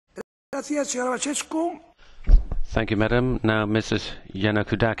Thank you, Madam. Now, Mrs.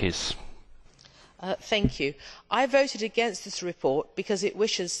 Yannakoudakis. I voted against this report because it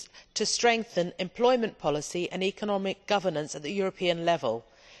wishes to strengthen employment policy and economic governance at the European level.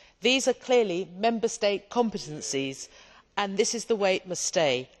 These are clearly Member State competencies, and this is the way it must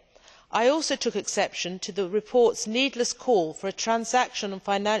stay. I also took exception to the report's needless call for a tax on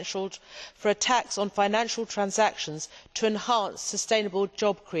financial transactions to enhance sustainable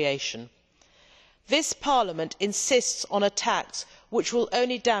job creation. This Parliament insists on a tax which will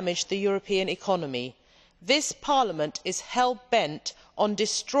only damage the European economy. This Parliament is hell-bent on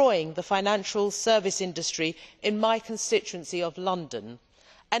destroying the financial service industry in my constituency of London.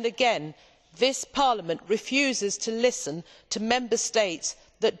 And again, this Parliament refuses to listen to Member States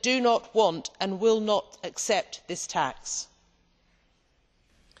that do not want and will not accept this tax.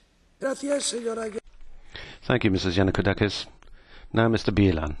 Thank you, Mrs. Yannakoudakis. Now, Mr.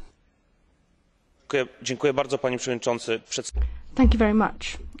 Bielan. Thank you very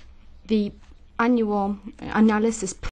much. The annual analysis